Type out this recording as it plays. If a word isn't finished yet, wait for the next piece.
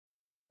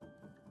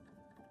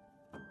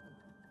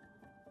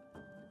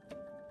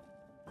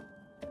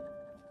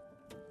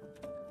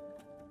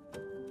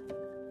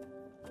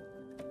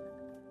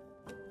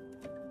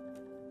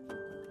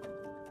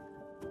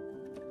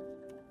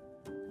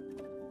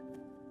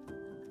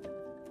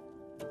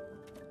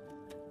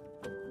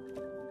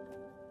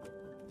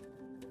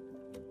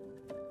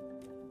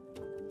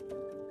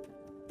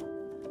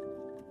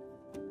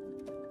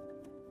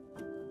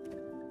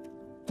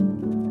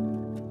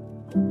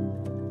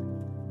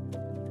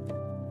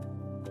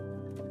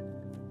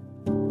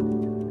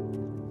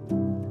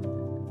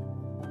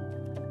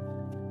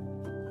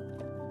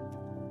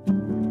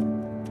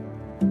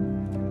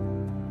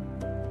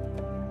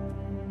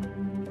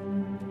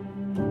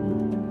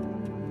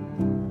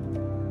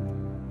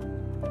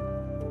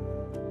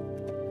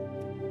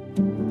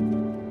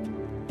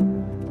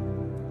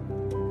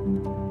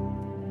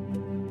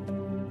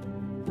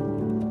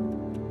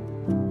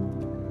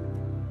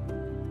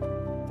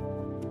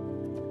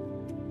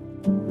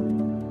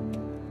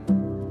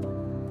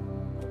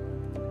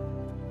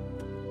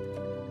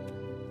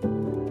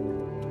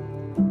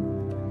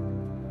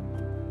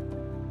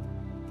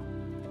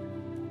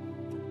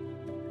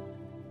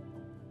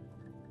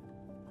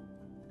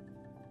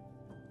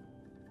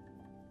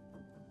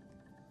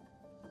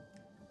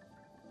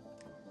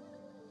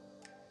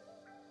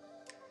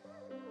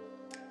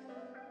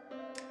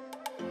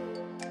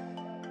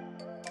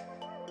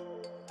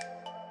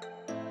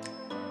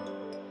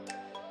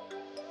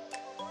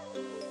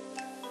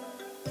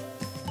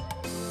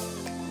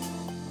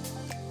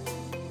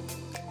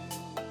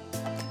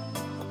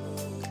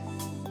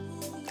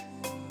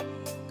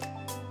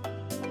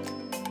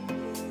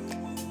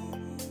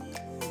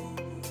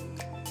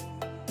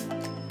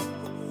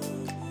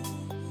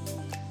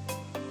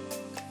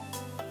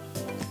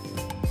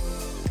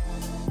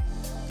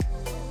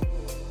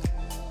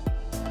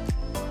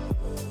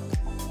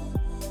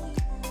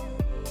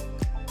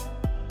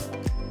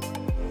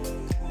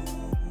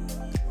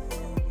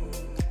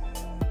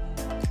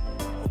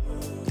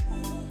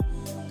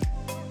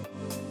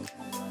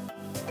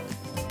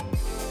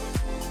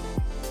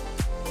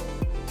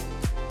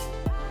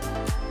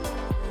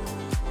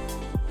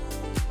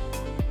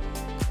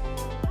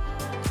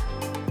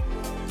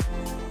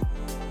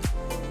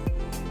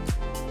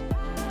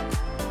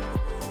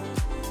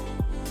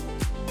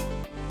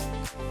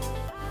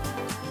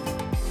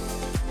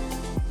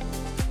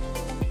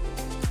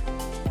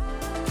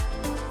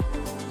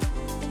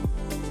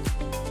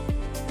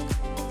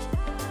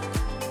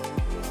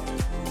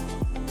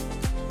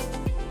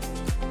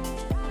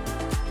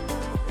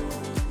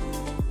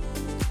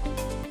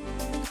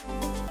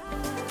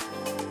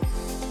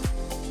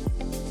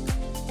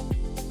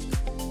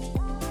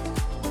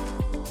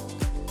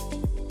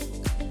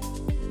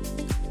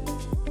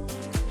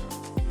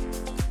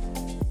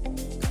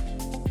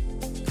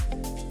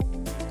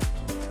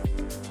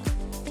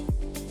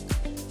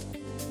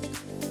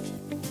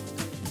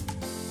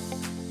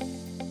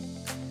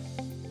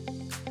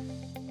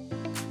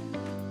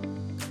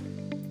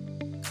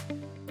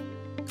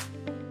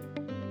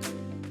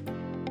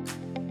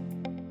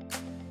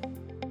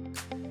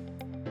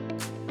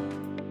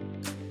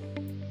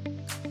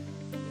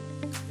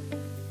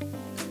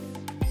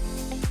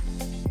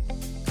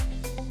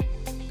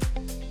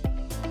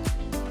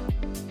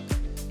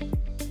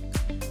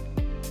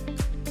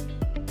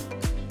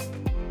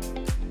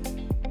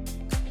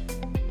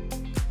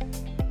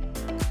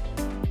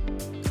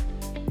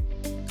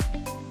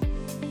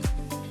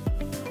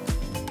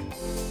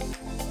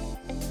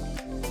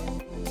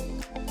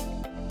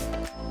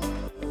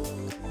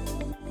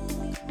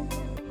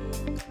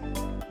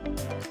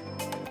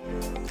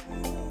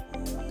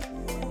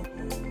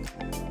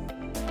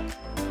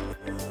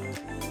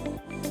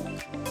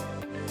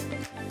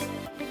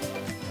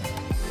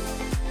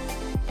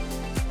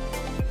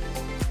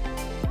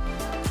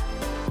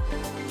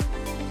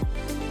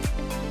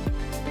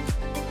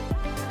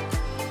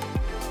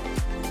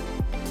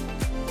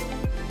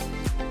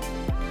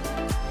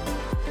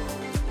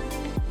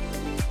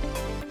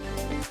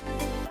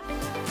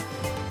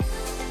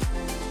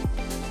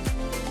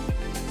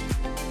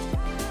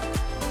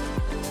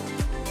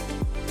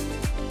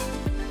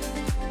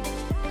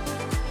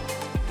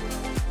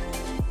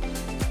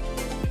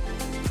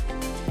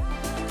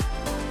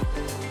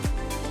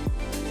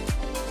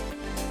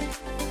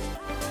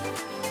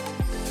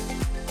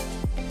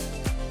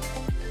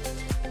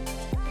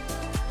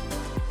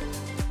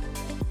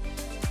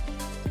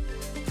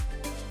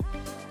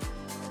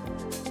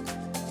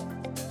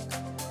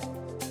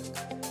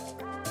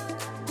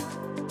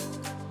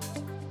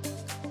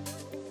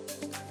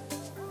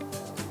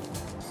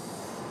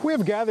We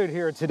have gathered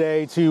here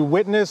today to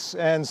witness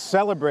and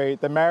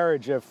celebrate the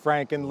marriage of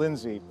Frank and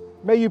Lindsey.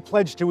 May you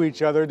pledge to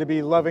each other to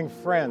be loving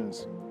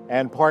friends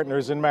and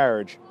partners in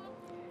marriage,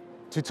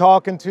 to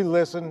talk and to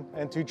listen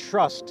and to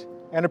trust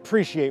and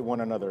appreciate one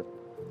another,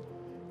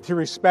 to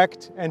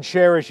respect and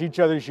cherish each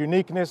other's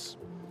uniqueness,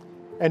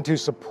 and to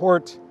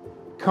support,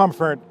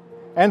 comfort,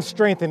 and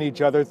strengthen each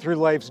other through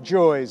life's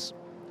joys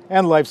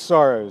and life's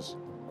sorrows.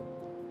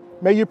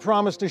 May you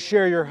promise to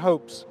share your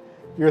hopes,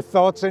 your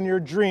thoughts, and your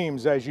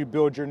dreams as you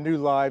build your new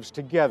lives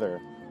together.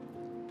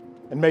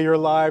 And may your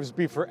lives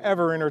be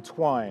forever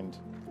intertwined,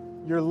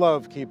 your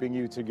love keeping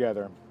you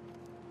together.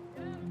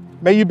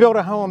 May you build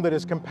a home that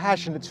is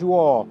compassionate to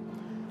all,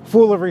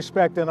 full of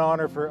respect and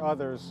honor for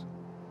others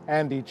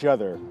and each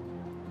other.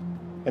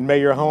 And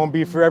may your home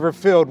be forever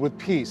filled with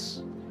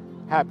peace,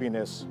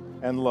 happiness,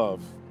 and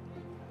love.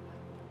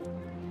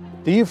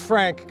 Do you,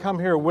 Frank, come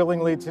here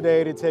willingly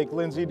today to take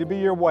Lindsey to be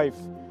your wife?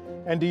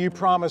 And do you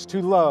promise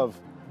to love,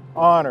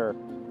 honor,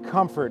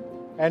 comfort,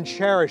 and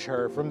cherish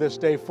her from this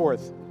day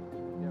forth?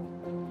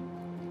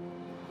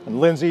 And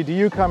Lindsey, do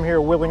you come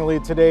here willingly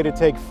today to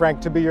take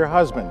Frank to be your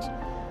husband?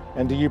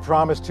 And do you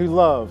promise to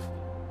love,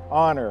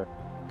 honor,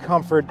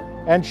 comfort,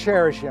 and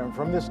cherish him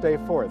from this day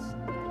forth?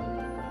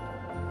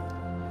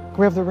 Can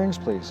we have the rings,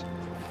 please?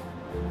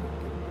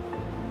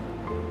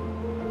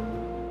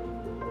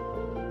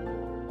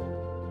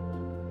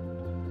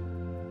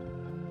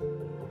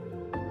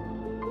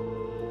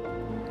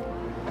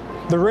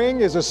 The ring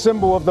is a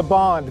symbol of the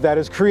bond that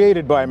is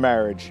created by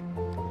marriage.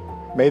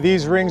 May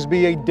these rings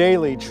be a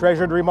daily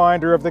treasured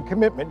reminder of the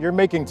commitment you're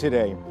making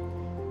today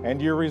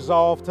and your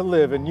resolve to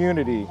live in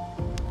unity,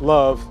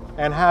 love,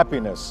 and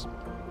happiness.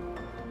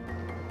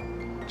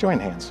 Join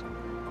hands.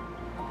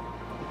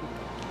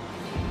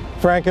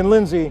 Frank and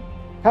Lindsey,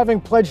 having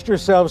pledged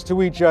yourselves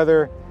to each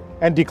other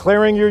and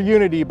declaring your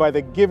unity by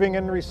the giving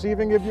and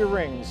receiving of your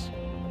rings,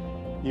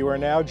 you are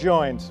now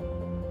joined.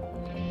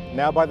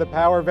 Now, by the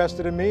power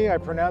vested in me, I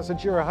pronounce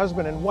that you're a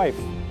husband and wife.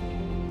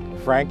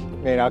 Frank,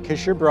 may I now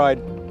kiss your bride.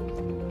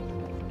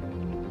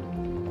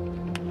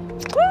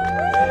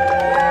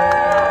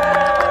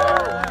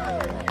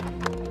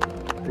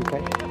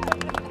 Okay.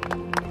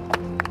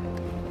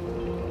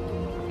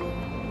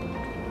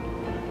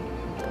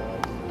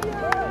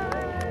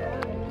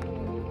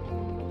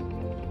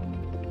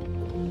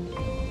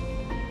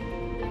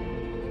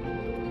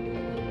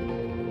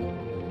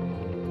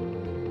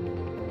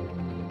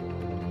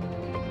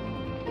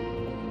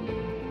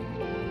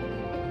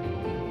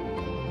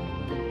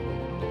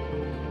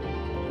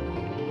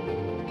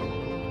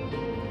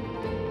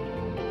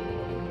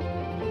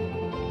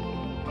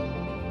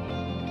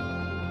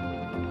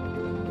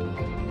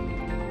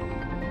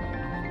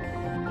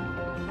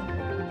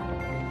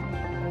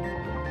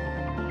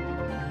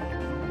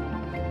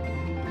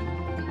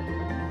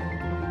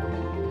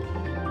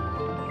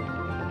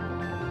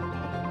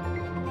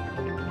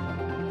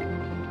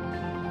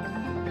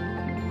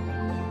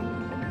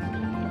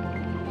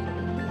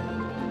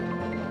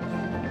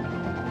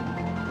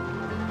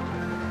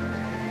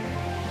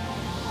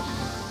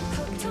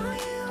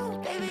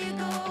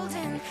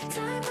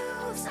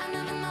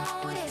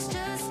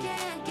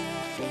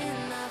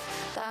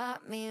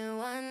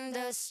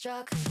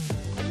 Struck.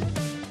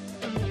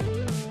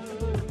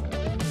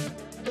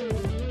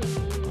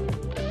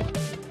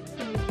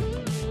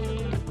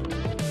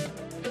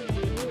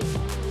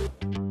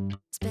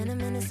 It's been a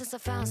minute since I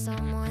found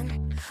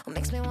someone who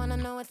makes me wanna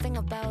know a thing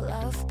about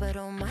love. But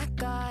oh my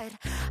God,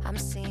 I'm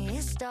seeing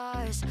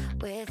stars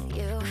with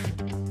you.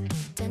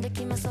 Tend to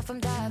keep myself from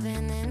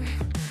diving in.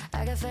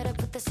 I got fed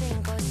up with the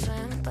sink or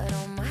swim. But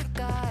oh my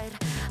God,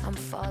 I'm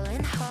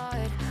falling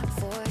hard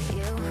for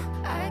you.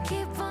 I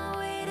keep on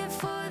waiting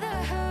for the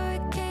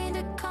hurricane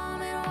to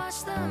come and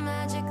wash the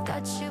magic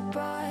that you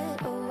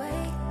brought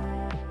away.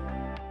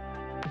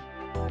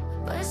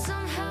 But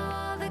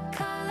somehow all the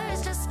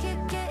colors just keep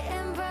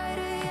getting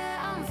brighter.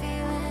 Yeah, I'm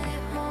feeling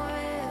it more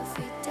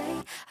every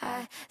day.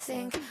 I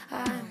think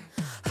I'm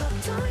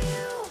hooked on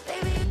you,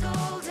 baby, you're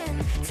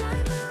golden.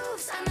 Time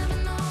moves, I never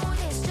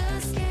noticed,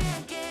 just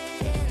can't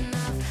get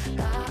enough.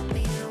 Got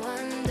me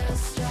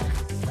wonderstruck.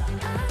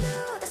 I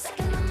knew the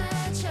second I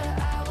met you,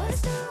 I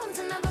was doomed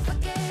to never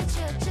forget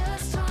you.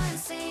 Just one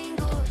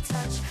single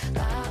touch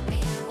got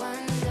me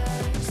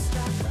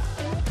wonderstruck.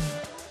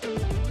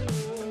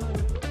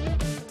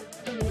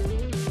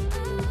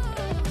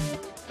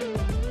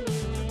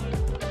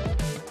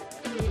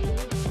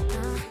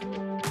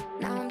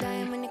 Now I'm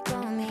dying when you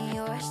call me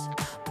yours.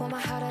 Pour my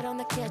heart out on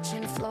the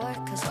kitchen floor.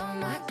 Cause oh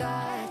my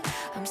God,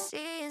 I'm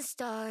seeing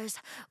stars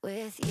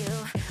with you.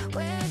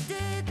 Where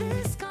did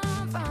this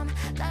come from?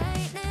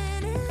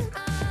 Lightning in